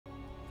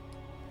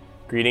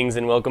Greetings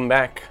and welcome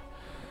back.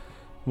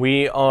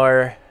 We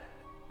are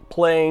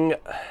playing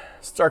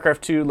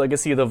Starcraft 2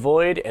 Legacy of the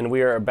Void, and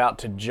we are about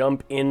to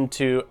jump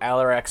into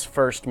Alarak's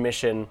first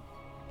mission.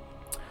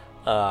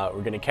 We're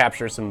going to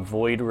capture some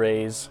Void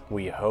Rays,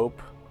 we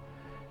hope.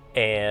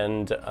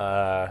 And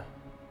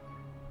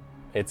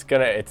it's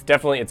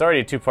already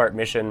a two-part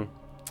mission.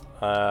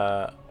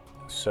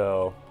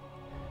 So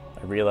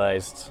I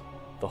realized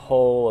the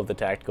whole of the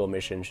tactical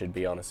mission should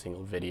be on a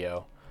single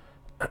video.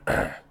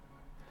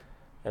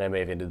 And I may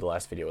have ended the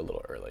last video a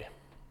little early.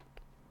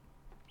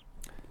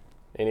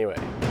 Anyway,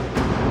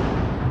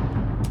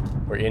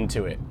 we're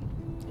into it.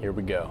 Here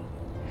we go.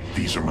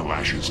 These are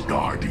Malash's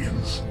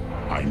guardians.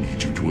 I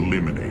need you to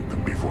eliminate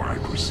them before I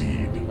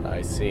proceed.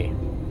 I see.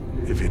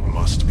 If it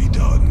must be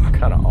done.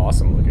 Kind of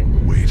awesome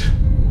looking. Wait,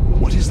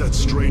 what is that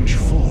strange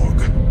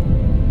fog?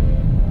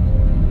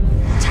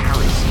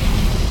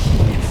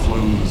 Terrazine. It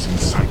flows in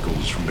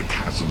cycles from the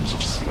chasms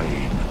of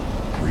Slayn,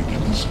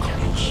 bringing us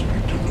closer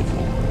to the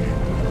void.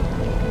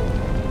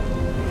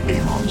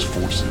 Amon's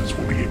forces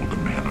will be able to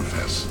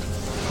manifest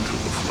until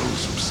the flow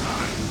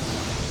subsides.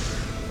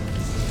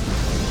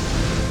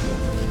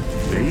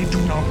 They do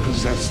not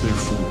possess their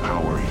full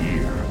power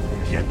here,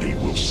 yet they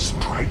will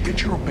strike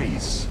at your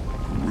base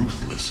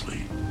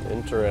ruthlessly.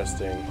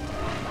 Interesting.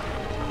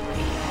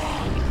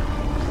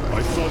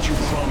 I thought you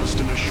promised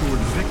an assured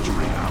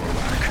victory,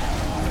 Alarak.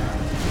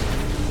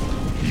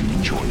 You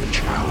enjoy a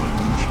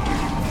challenge, do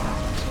you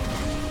not?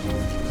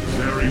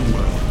 Very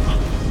well.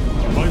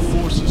 My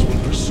forces will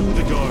pursue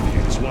the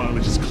Guardians while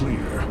it is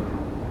clear.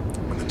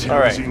 When the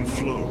Terrazine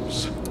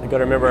flows... I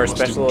gotta remember our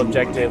special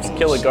objectives.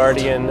 Kill a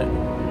Guardian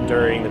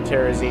during the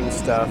Terrazine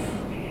stuff.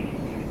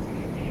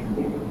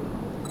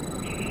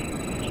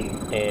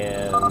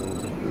 And...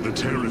 The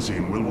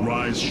Terrazine will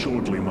rise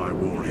shortly, my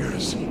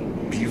warriors.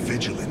 Be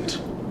vigilant.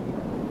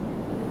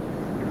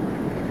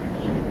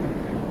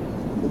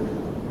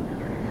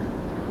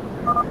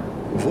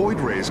 Void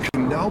rays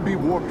can now be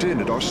warped in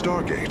at our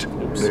Stargate.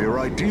 They are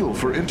ideal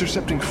for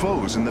intercepting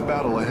foes in the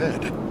battle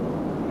ahead.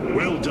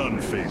 Well done,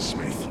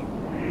 Phasesmith.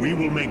 We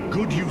will make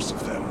good use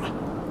of them.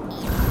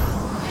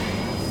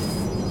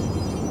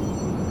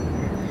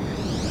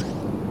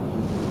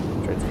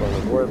 Transform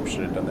the warp.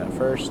 Should have done that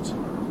first.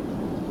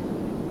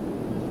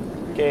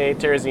 Okay,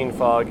 Terrazine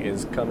fog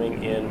is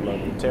coming in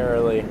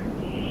momentarily.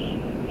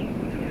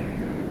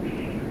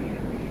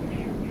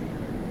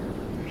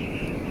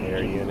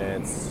 Air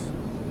units.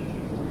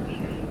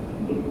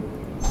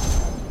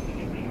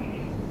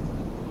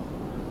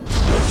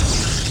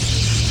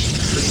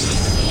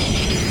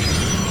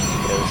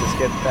 Let's just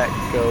get that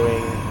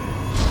going.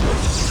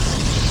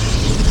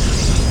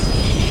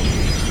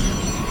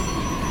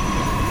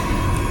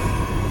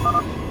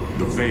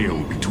 The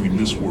veil between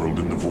this world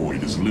and the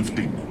void is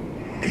lifting.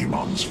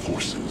 Amon's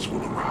forces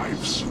will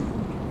arrive soon.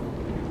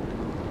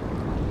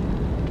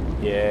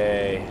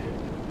 Yay.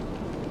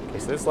 Okay,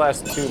 so this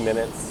lasts 2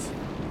 minutes.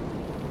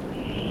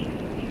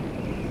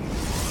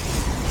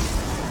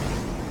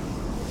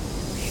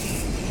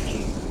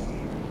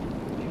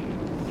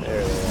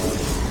 There they are.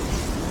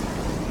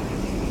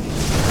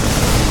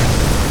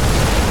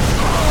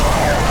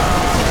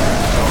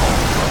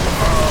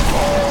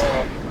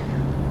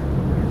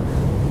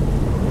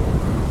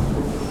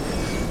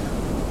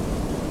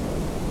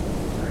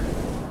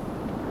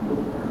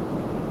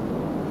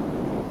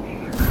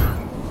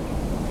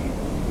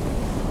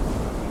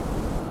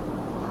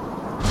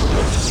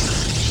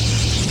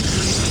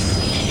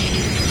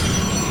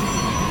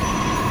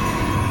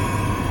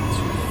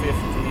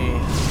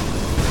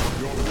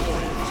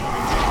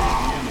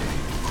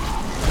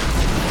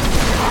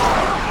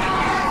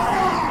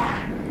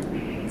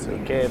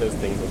 Okay, those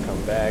things will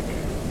come back.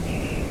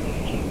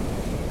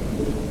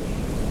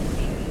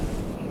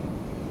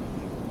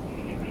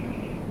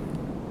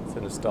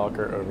 Send a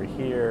stalker over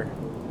here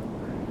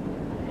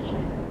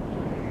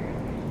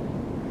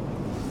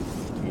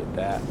to get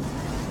that.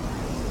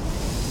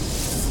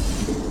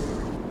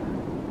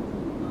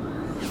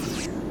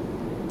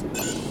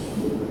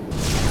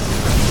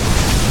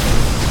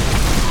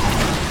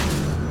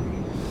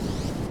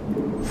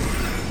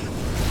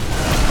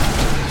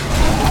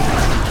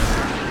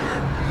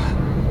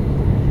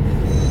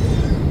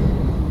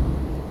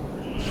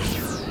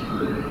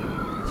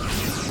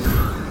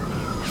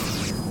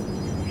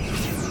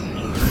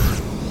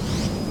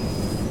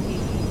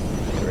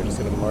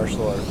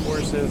 Marshal our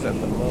forces at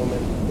the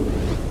moment.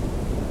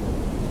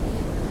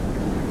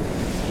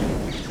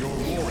 Your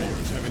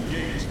warriors have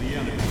engaged the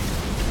enemy.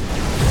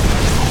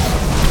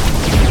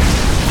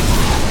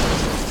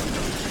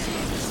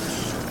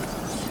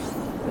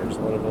 There's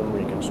one of them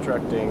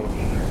reconstructing.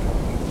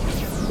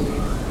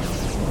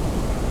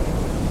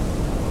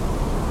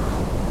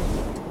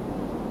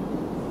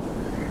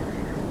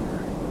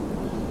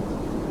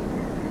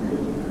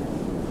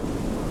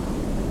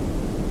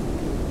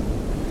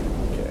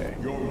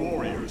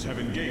 Have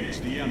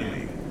engaged the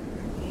enemy.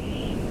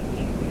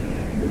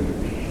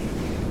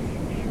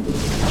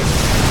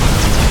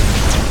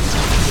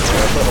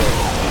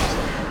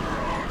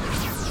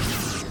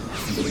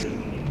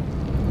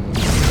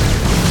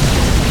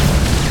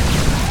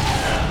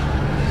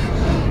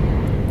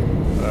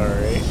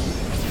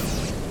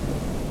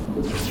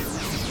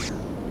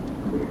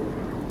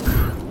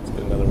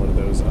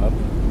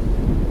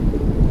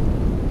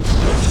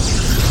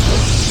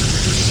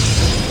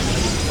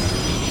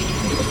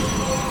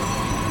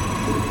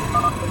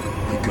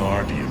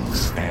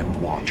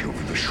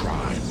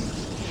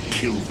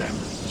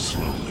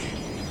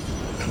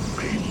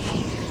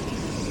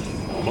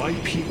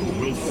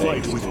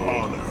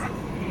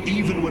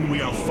 even when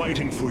we are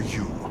fighting for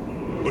you.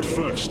 But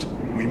first,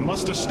 we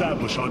must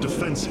establish our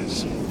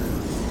defenses.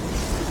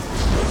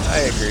 I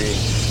agree.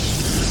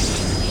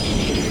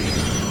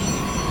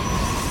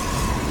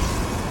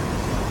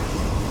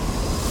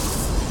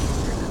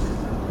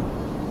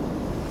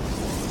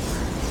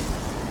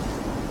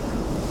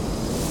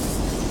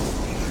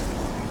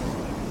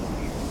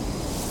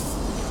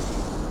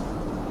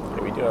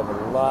 Okay, we do have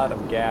a lot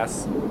of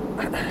gas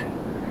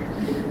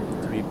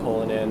to be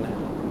pulling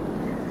in.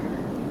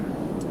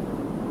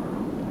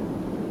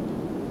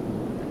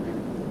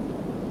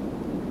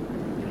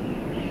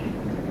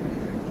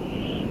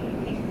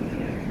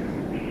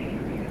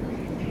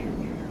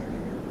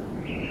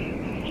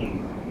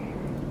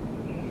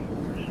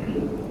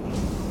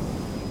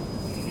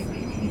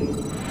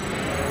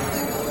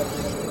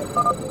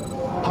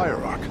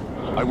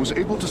 I was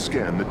able to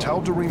scan the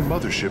Tal'Darim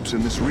motherships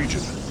in this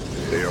region.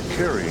 They are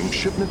carrying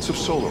shipments of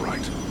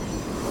solarite.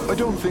 I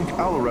don't think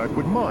Alarak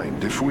would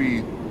mind if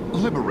we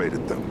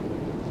liberated them.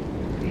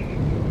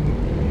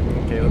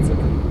 Okay, let's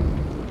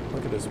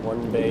look at this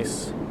one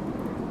base.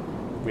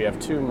 We have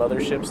 2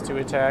 motherships to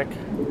attack.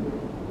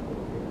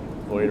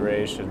 Void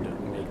Ray should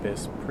make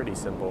this pretty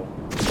simple.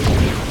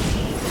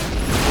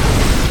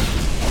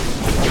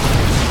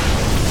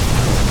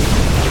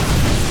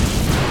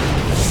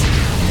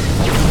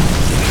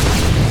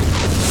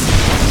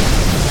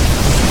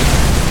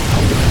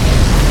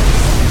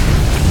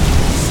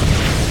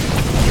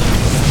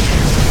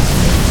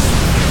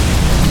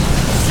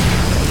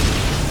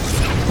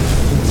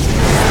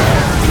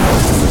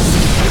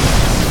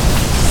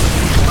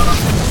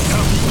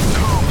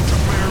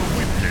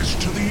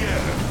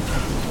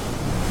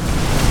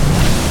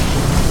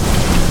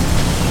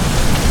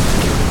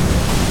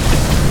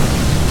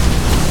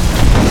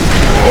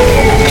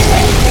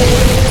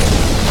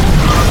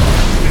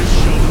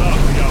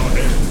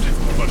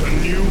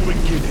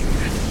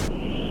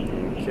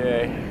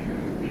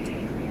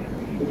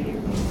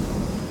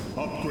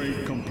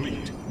 Upgrade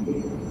complete.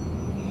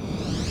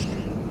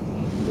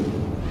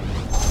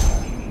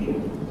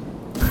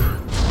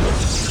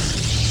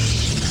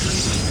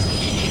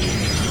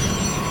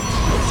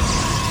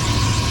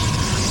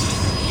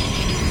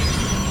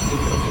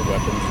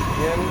 Weapons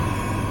again.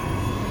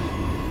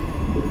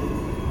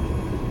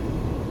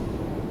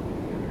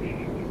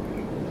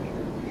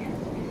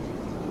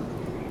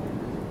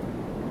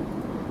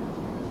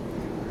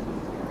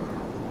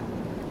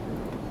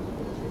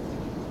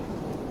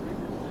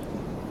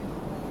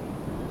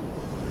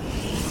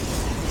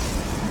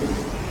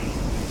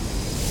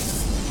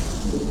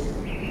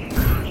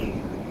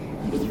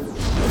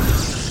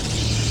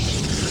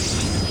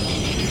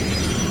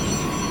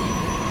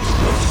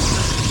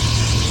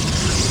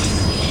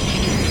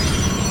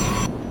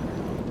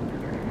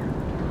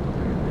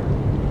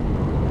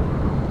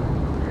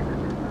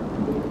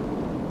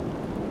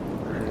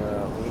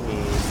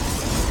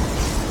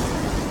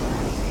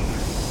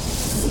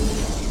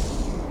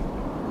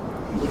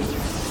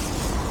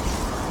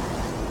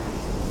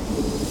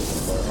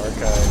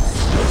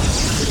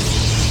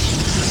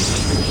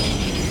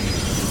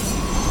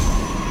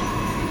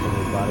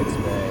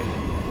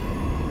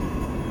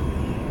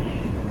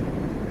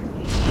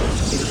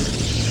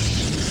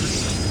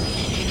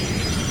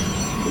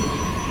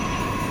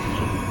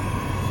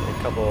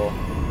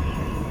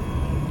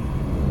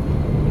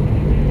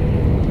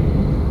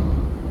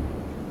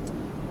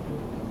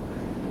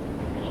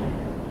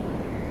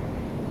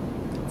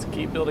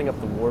 Keep building up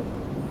the warp,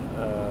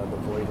 the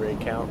void ray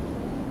count.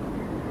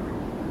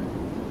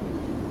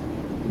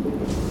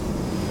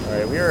 All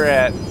right, we are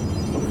at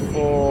a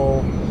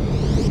full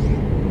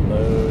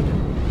load.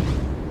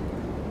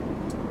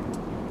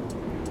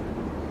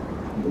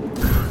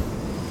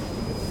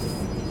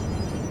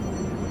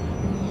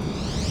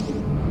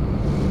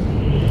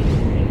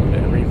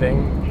 Everything.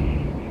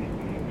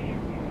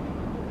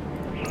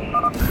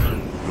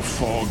 The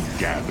fog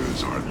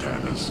gathers,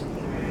 Artanis.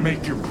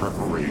 Make your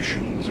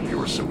preparations if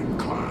you are so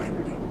inclined.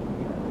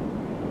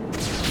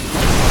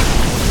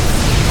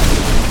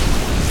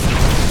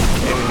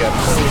 Okay, we got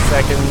 20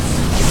 seconds.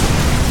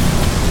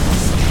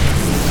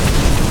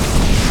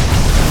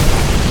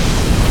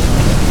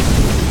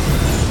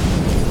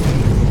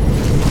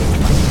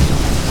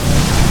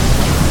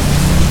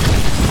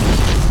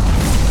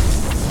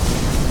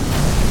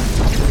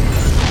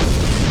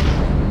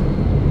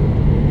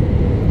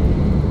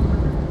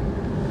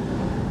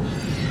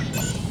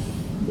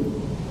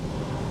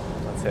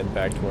 Head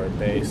back to our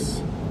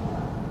base.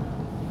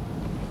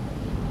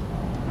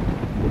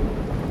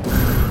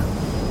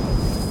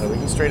 So we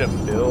can straight up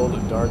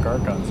build Dark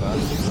Archons, huh?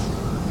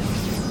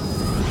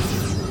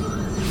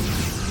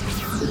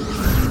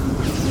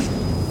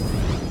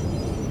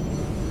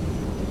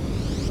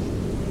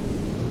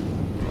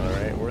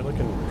 Alright, we're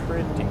looking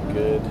pretty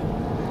good.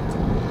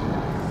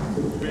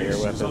 Air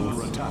weapons.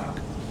 Under attack.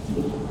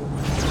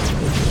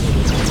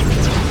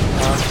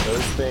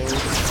 Those things.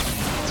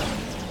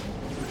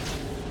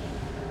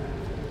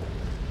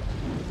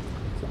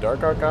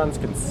 Dark Archons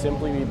can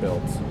simply be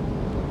built.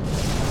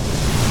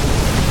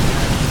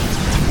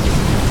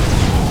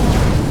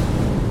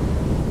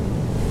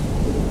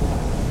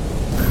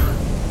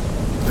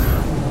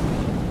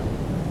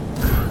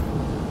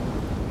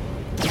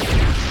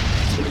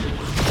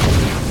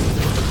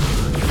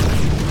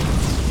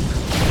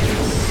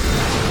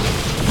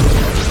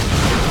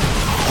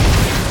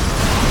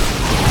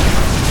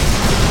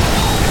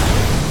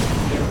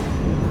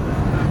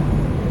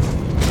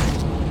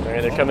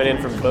 coming in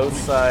from both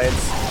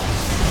sides.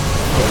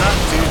 Not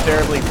too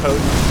terribly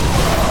potent.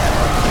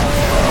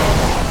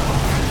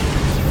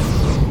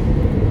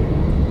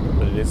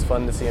 But it is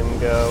fun to see him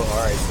go.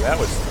 Alright, so that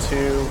was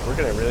 2. We're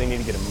going to really need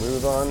to get a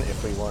move on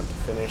if we want to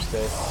finish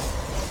this.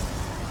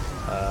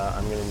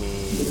 I'm going to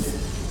need...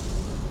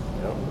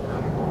 Nope.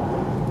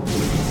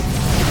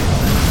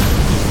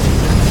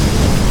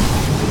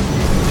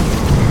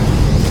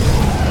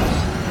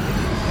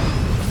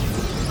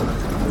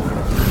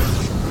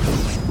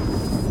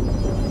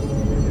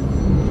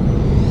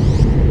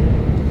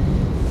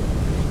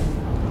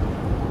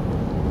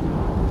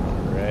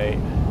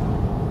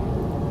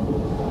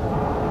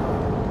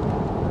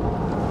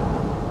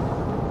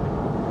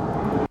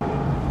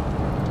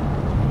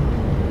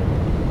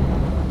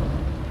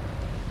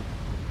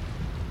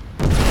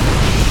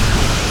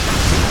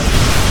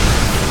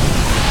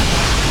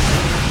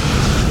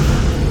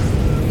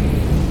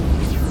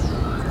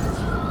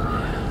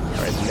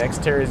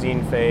 Next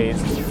Terrazine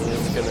phase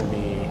is going to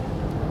be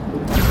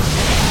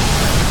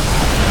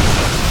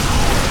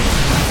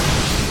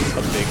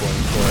a big one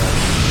for us.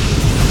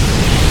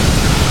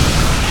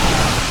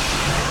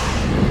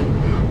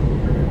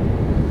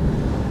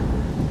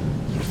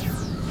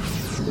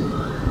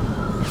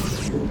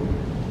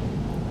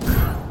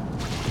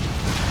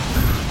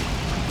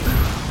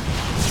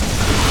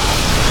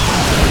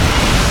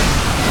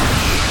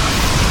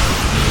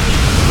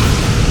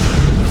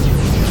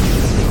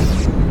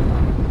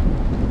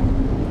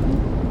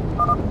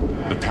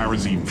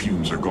 Terrazine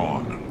fumes are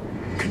gone.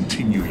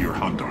 Continue your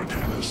hunt,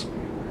 Artanis.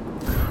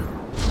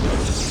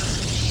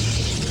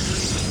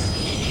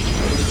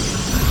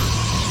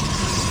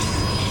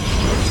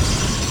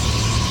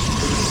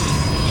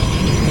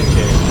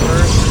 Okay,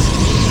 first,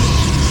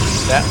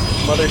 that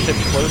mothership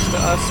close to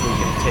us we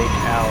can take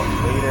out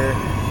later.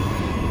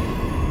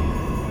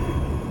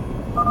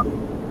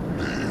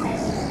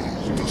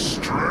 Behold the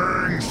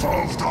strength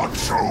of the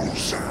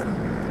chosen.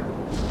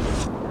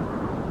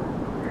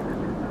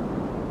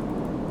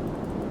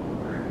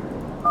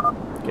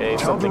 Okay,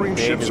 Taldering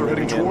big ships is are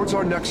heading moving in. towards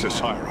our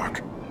nexus,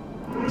 Alarak.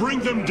 Bring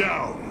them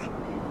down!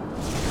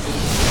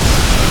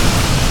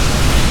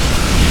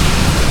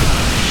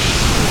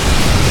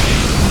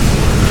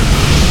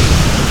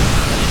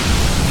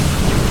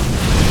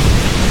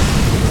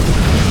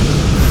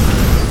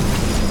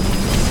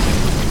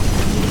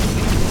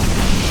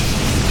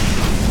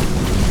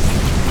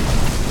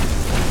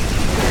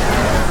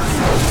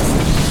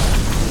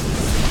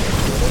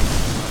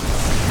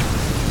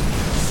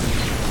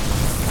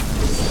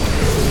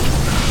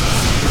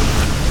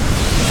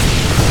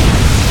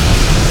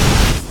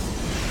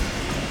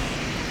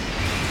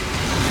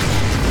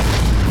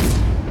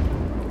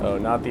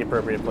 Not the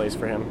appropriate place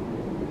for him.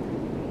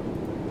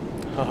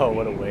 Oh,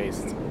 what a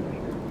waste.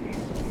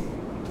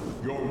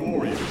 Your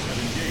warriors have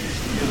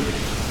engaged the enemy.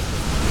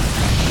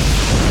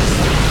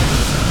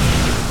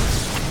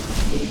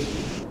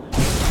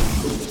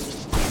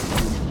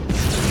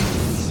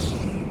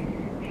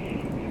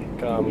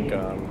 Come.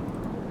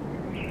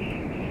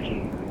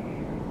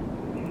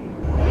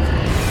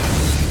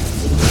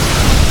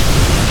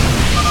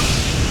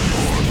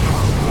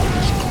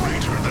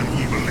 Greater than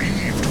he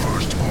believed,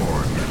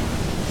 firstborn.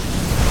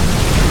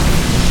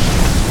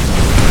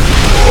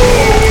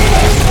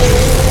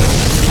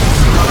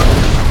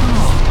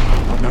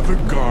 Another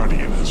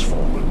guardian has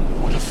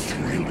fallen. What a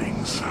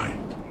thrilling sight.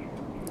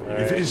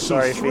 If it is so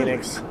Sorry,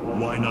 thrilling, Phoenix.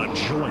 why not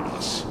join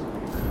us?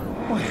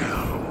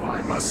 Well,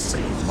 I must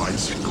save my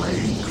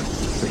strength to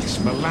face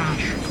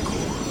Malash, of course.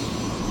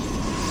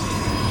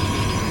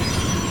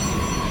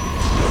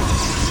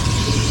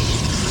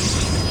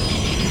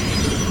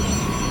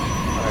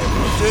 Alright,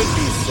 we should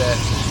be set.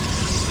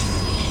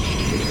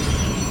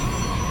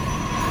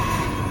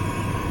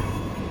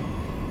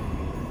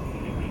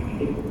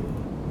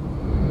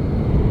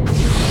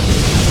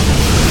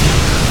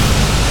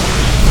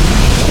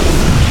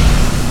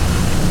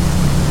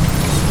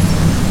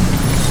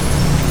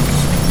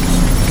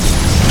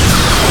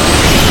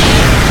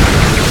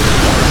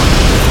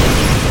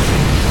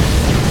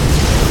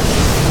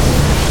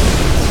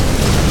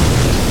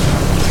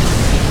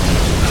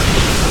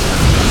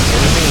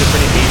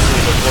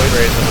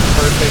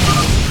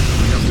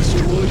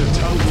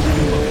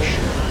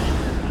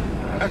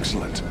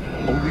 Excellent.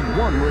 Only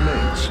one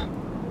remains.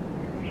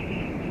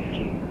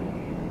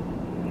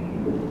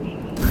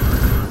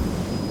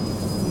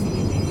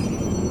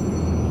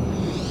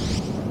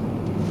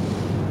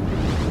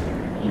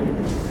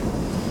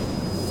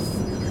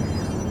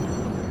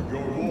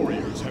 Your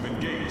warriors have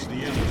engaged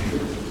the enemy.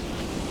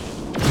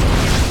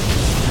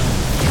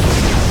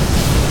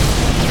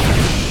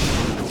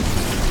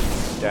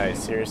 Guys,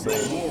 seriously.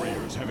 Your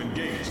warriors have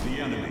engaged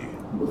the enemy.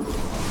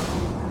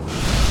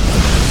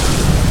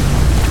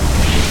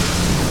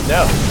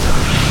 No.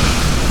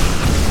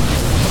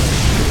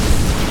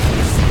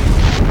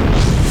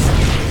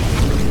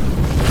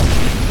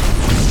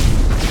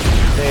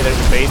 Okay, there's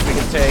a base we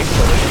can take,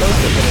 but we're supposed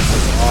to finish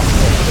this off.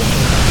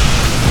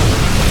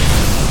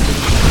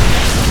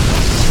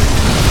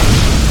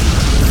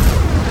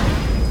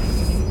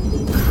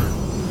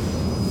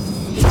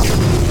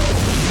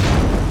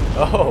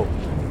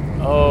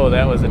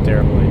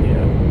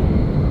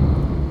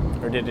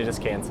 status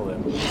cancel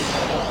him.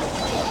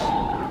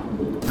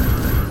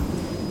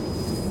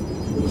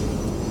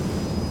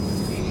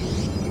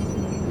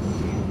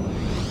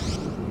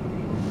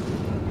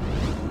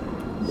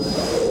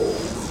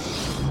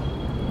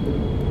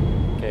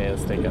 Okay,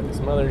 let's take out this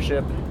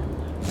mothership.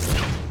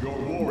 Your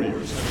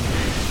warriors have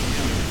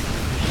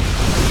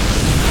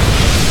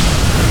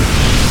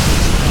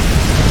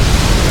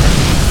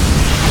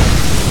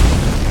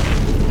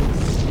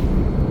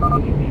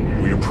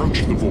We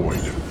approach the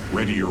void.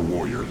 Ready your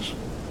warriors.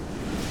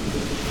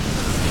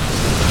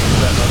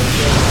 That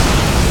mothership.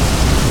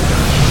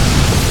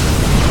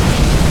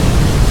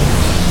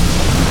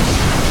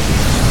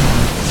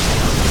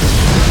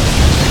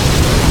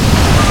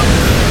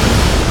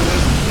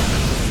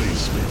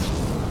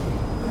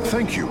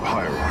 Thank you,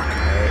 Hierarch.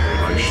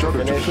 I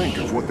shudder to think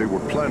of what they were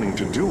planning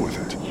to do with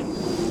it.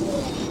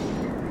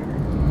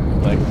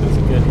 Like this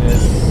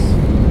goodness.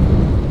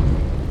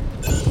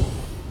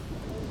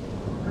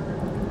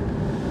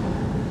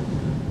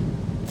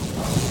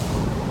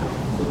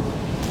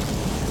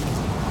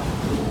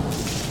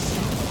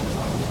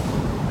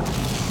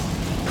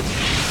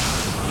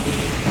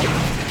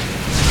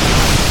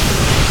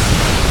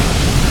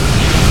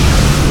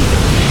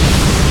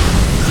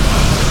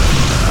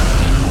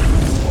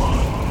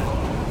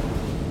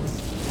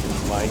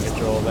 Mind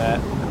control that.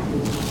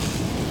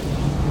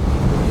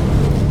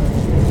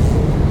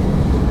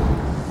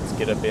 Let's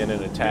get up in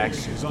and attack.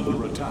 Base is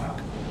under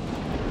attack.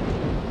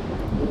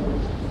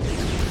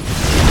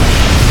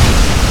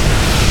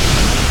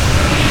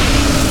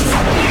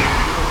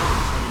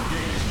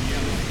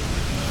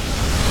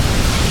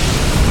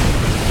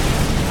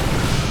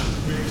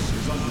 Base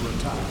is under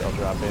attack. I'll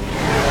drop in.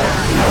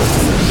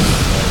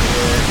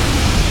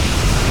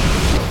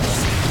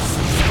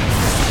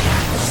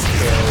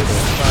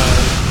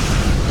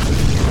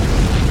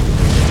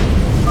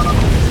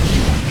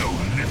 Know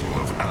little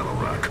of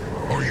Alarak,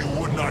 or you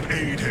would not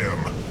aid him.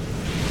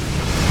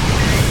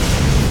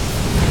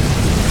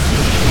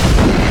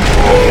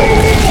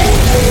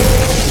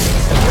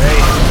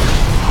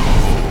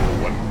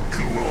 What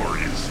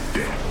glorious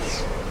deaths.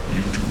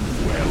 You do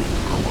well to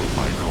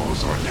qualify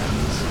those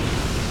orders.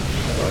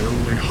 I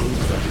only hope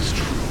that is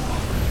true.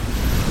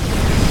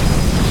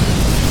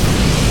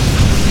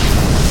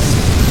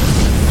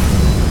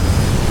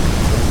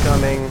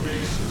 Coming.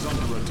 Base is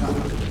under attack.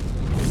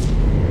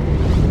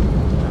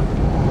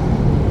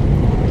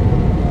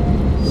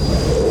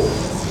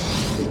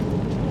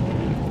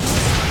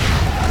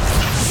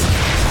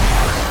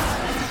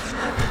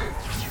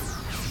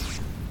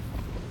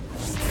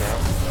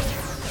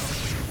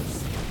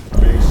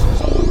 Base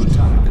is under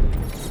attack.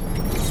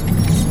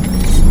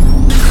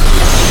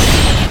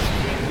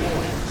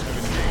 Warriors have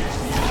engaged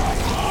the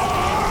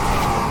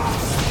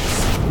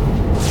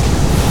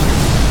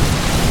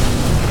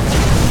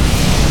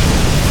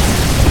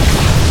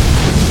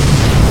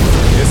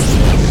This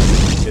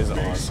is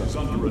enemy. Base awesome. is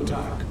under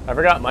attack. I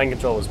forgot mind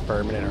control was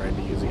permanent, or I'd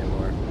be using it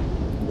more.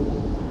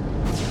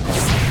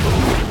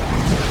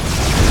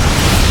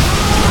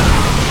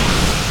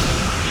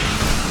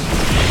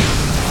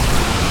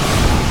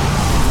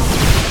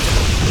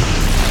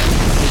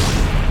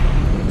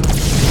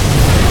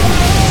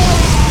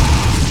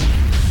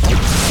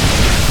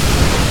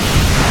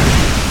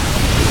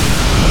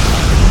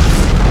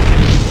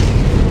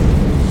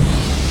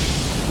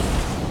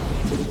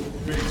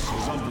 Base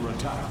is under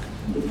attack.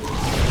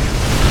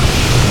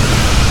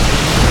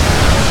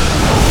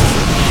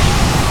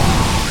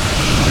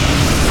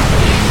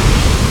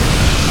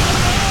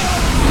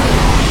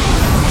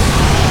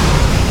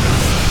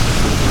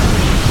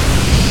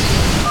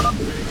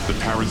 The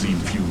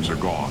Terrazine fumes are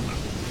gone.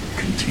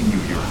 Continue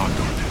your hunt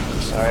on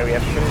Terras. Alright, we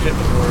have to finish it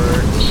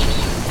before.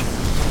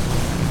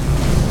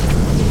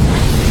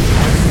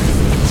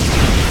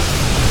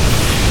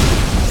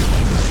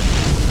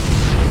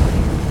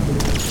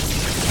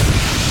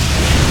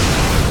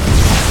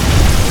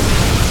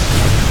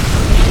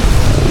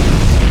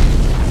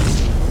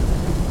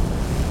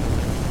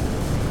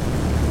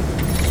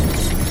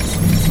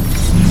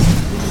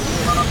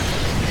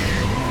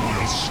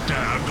 Will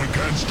stand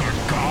against a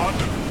god?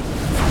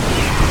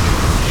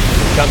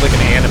 Sounds like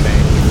an anime.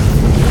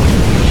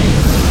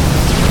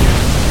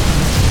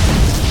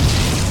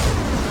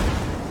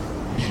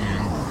 You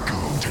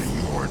go to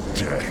your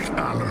death,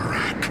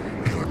 Alarak.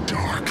 Your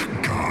dark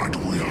god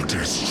will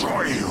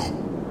destroy you.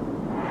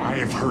 I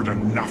have heard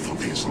enough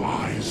of his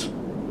lies.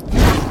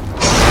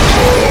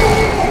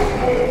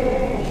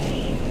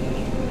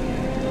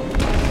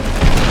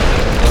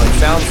 Well, it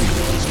sounds.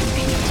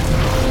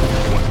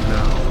 What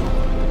now?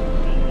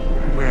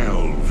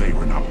 Well, they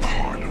were not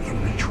part of the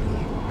ritual,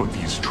 but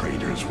these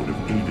traitors would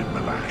have aided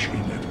Malash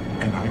in it,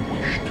 and I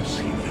wish to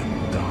see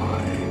them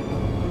die.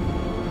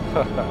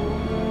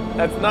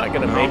 That's not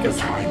gonna Now make the us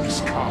time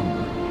has come.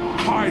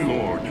 High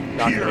Lord,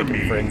 not hear gonna make me.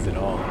 them friends at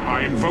all.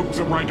 I invoke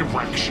the right of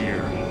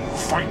Rakshir.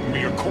 Fight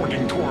me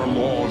according to our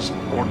laws,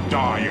 or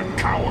die a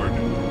coward.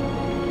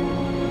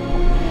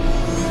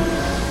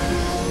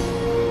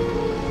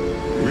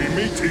 We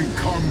meet in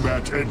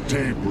combat at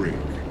daybreak.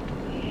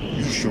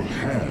 You shall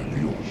have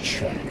your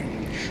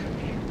change.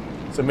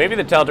 So maybe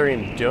the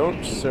Tal'Darim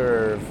don't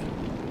serve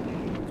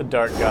the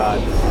Dark God,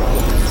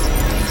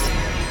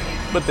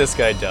 but this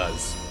guy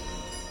does.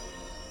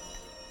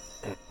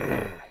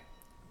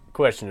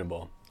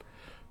 Questionable.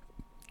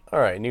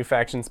 Alright, new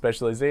faction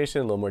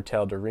specialization, a little more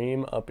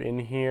Tal'Darim up in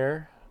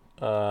here.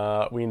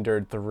 We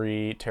endured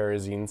 3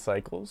 Terrazine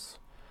cycles.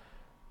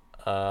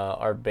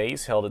 Our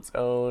base held its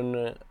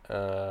own,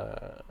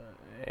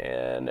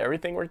 and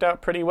everything worked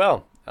out pretty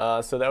well.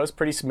 So that was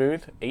pretty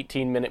smooth,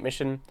 18-minute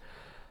mission.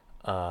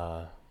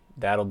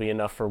 That'll be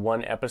enough for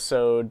one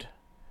episode,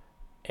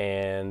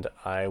 and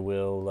I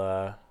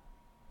will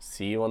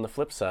see you on the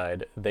flip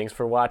side. Thanks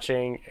for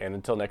watching, and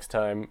until next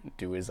time,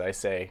 do as I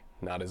say,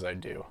 not as I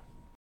do.